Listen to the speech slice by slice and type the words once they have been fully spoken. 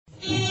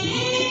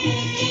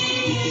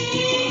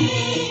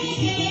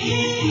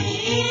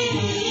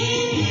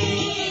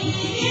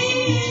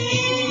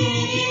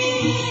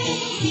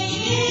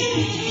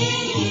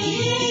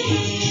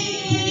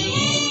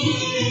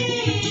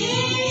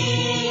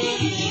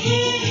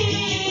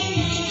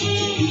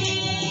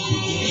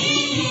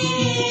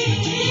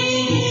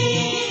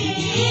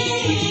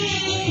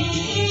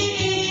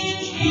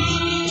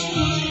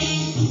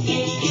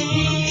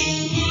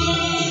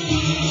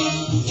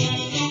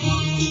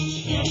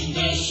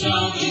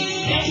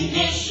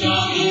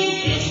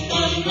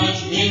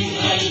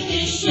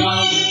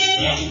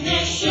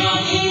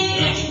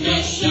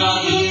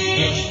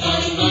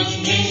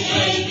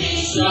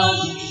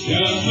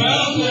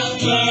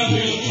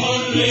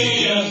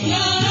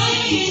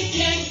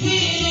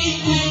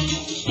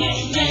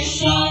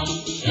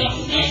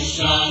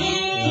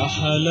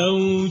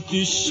حلاوة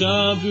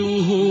الشعب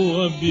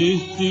وهو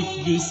بيهتف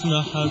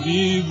باسم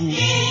حبيبه.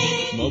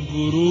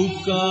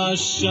 مبروك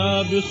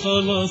عالشعب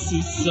خلاص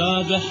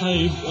السعد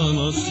هيبقى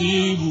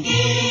نصيبه.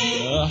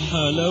 يا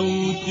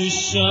حلاوة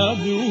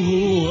الشعب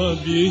وهو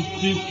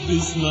بيهتف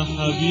باسم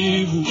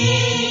حبيبه.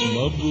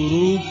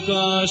 مبروك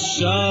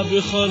عالشعب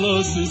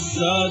خلاص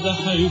السعد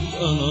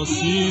هيبقى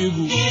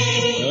نصيبه.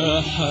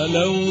 يا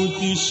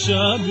حلاوة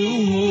الشعب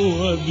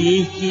وهو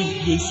بيهتف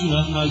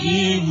باسم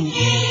حبيبه.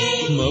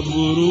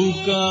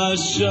 مبروك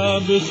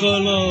عالشعب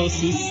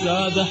خلاص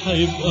السعد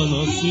هيبقى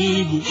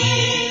نصيبه.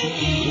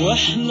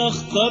 واحنا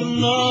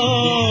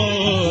اخترناك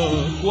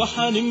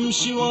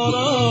وحنمشي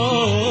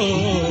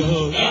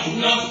وراك.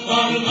 احنا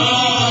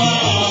اخترناك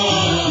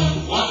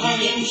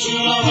وحنمشي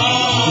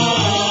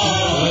وراك.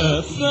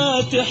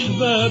 فاتح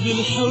باب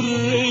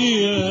الحرية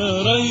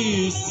يا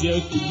ريس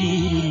يا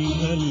كبير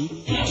القلب.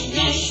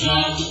 احنا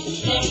الشعب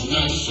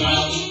احنا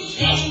الشعب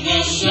احنا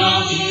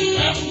الشعب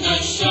احنا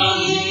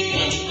الشعب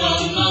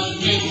اخترناك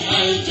من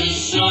قلب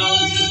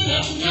الشعب.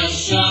 احنا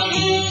الشعب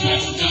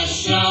احنا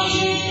الشعب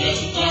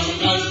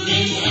اخترناك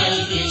من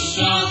قلب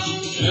الشعب.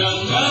 يا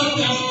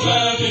فاتح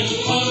باب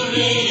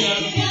الحرية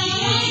يا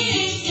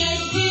ريس يا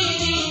كبير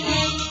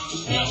القلب.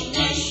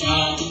 احنا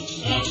الشعب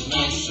احنا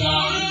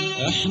الشعب.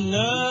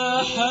 احنا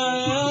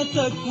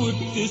حياتك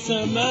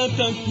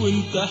وابتساماتك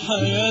وانت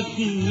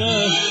حياتنا.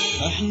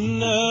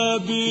 احنا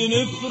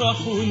بنفرح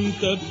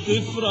وانت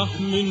بتفرح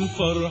من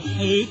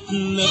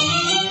فرحتنا.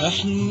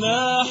 احنا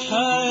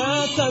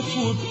حياتك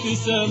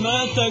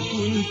وابتساماتك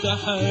وانت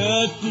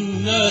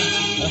حياتنا.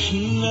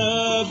 احنا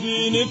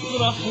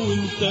بنفرح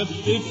وانت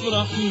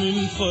بتفرح من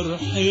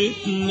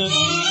فرحتنا.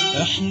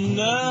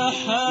 احنا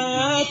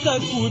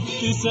حياتك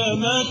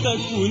وابتساماتك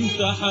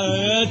وانت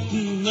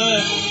حياتنا.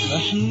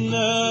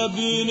 احنا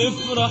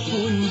بنفرح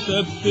وانت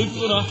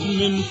بتفرح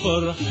من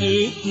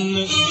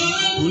فرحتنا.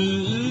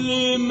 كل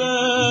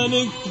ما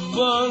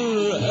نكبر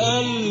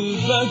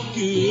قلبك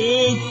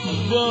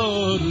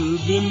يكبر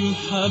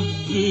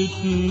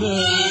بمحبتنا.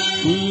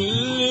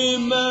 كل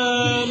ما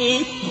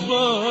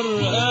نكبر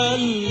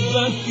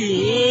قلبك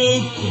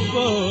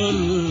يكبر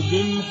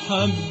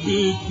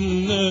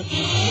بمحبتنا.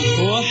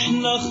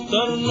 واحنا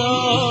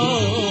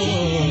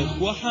اخترناك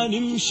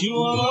وحنمشي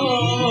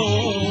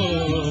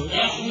وراك.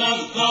 احنا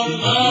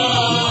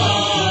اخترناك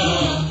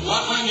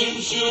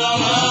وحنمشي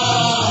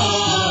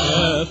وراك.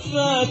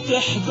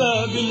 فاتح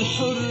باب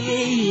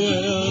الحرية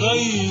يا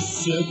ريس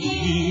يا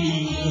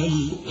كبير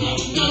القلب.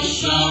 احنا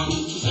الشعب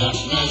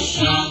احنا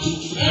الشعب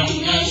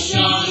احنا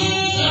الشعب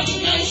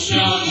احنا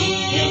الشعب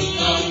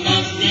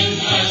اخترناك من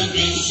قلب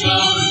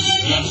الشعب.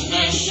 احنا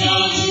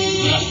الشعب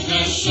احنا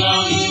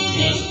الشعب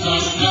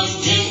اخترناك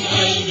من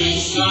قلب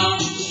الشعب.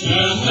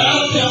 يا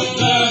فاتح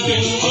باب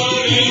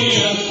الحرية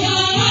يا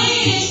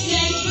ريس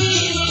يا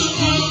كبير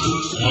القلب.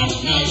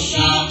 احنا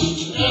الشعب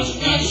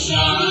احنا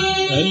الشعب.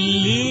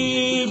 اللي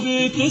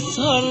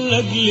بتسهر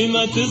لاجل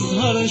ما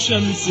تظهر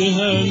شمس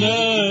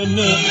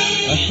هنانا.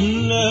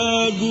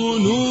 احنا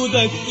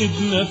جنودك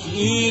ايدنا في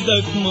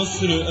ايدك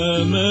مصر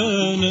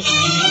امانة.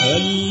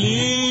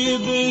 اللي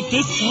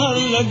بتسهر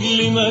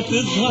لاجل ما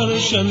تظهر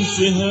شمس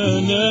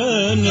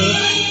هنانا.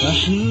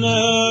 احنا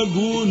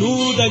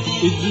جنودك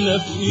ايدنا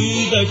في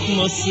ايدك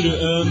مصر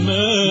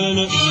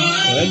امانة.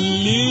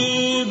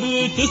 اللي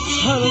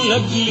بتسهر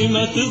لاجل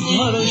ما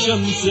تظهر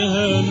شمس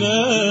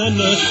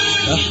هنانا.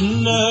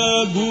 احنا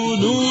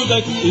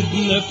جنودك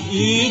ايدنا في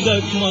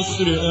ايدك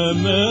مصر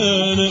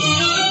امانة.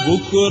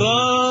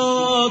 بكرة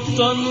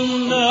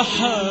وطننا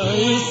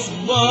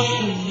حيصبح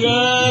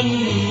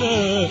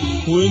جنة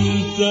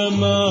وانت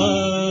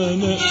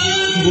معانا.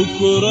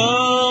 بكرة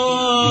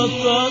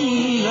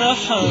وطننا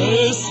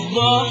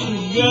حيصبح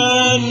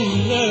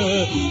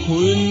جنة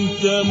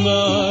وانت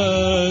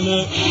معانا.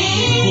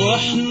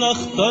 واحنا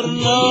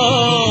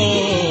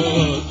اخترناك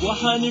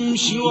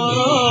وحنمشي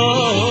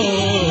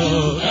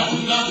وراك.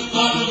 احنا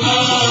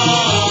اخترناك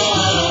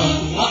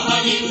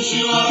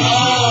وحنمشي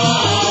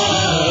وراك.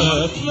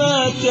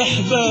 فاتح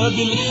باب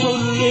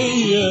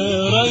الحرية يا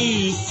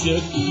ريس يا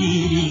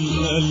كبير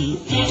القلب.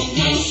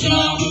 احنا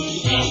الشعب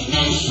احنا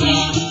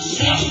الشعب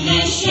احنا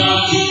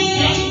الشعب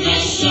احنا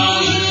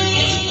الشعب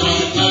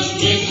اخترناك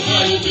من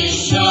قلب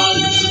الشعب.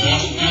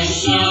 احنا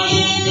الشعب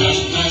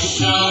احنا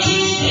الشعب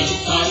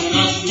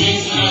اخترناك من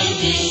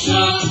قلب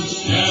الشعب.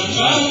 يا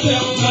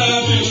فاتح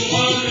باب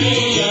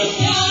الحرية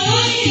يا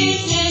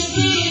ريس يا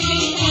كبير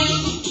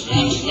القلب.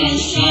 احنا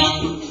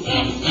الشعب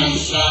احنا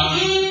الشعب.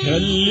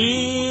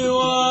 اللي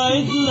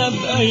وعدنا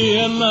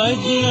بأيام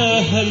عدنا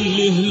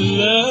هل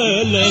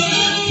هلالك.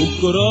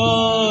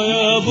 بكرة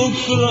يا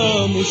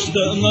بكرة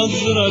مشتاق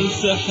نظرة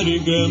لسحر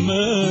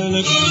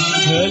جمالك.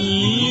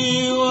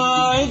 اللي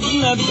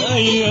وعدنا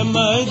بأيام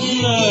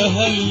عدنا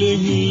هل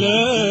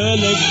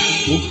هلالك.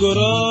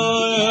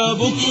 بكرة يا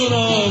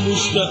بكرة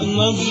مشتاق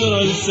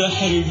نظرة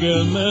لسحر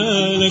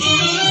جمالك.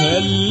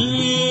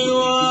 اللي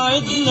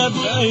وعدنا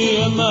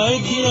بأيام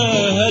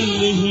عدنا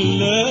هل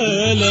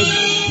هلالك.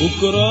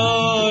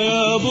 بكرة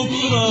يا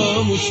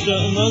بكرة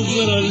مشتاق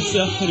نظرة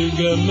لسحر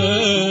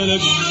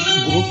جمالك.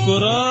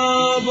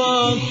 بكرة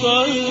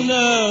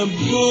بطلنا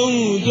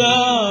بجهد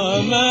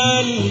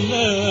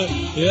عملنا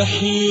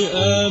يحيي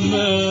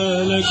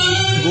امالك.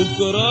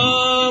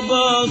 بكرة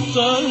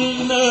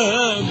بطلنا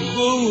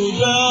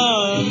بجهد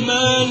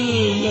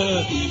عملنا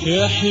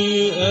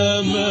يحيي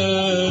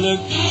امالك.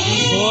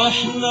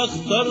 واحنا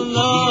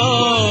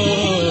اخترناك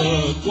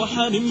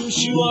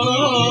وحنمشي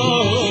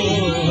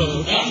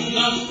وراك.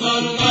 احنا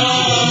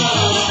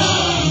اخترناك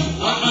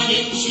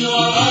وحنمشي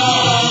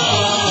وراك.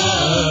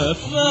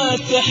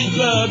 فاتح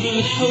باب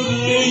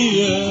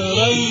الحرية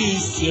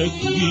ريس يا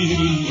كبير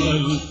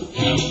القلب.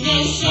 احنا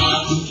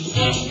الشعب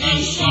احنا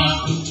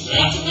الشعب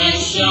احنا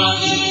الشعب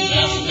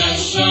احنا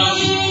الشعب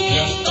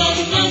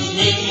اخترناك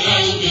من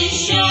قلب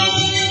الشعب.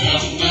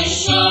 احنا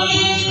الشعب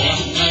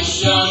احنا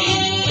الشعب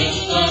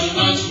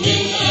اخترناك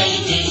من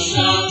قلب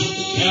الشعب.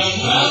 يا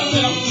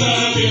فاتح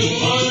باب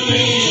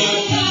الحرية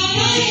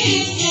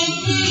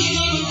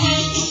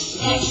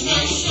احنا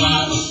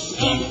الشعب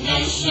احنا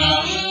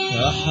الشعب.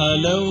 يا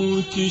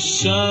حلاوة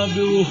الشعب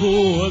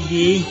وهو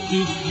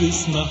بيهتف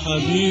باسم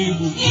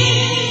حبيبه.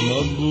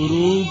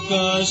 مبروك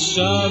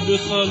عالشعب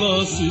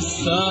خلاص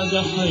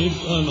السعادة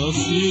هيبقى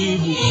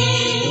نصيبه.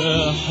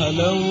 يا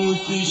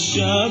حلاوة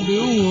الشعب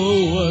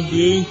وهو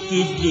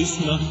بيهتف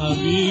باسم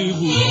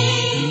حبيبه.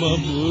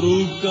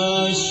 مبروك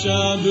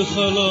عالشعب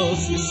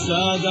خلاص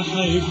السعادة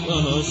هيبقى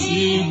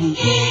نصيبه.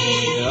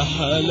 يا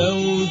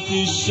حلاوة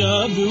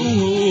الشعب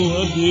وهو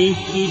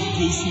بيهتف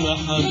باسم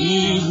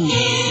حبيبه.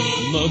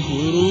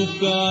 مبروك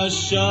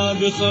عالشعب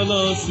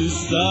خلاص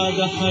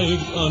السعادة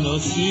هيبقى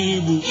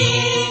نصيبه.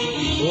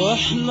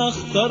 واحنا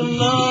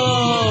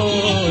اخترناك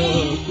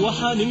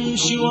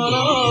وحنمشي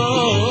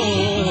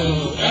وراك.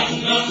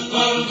 احنا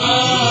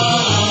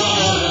اخترناك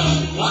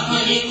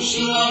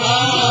وحنمشي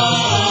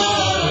وراك.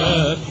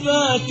 يا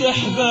فاتح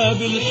باب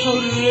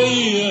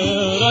الحرية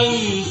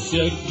ريس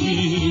يا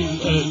كبير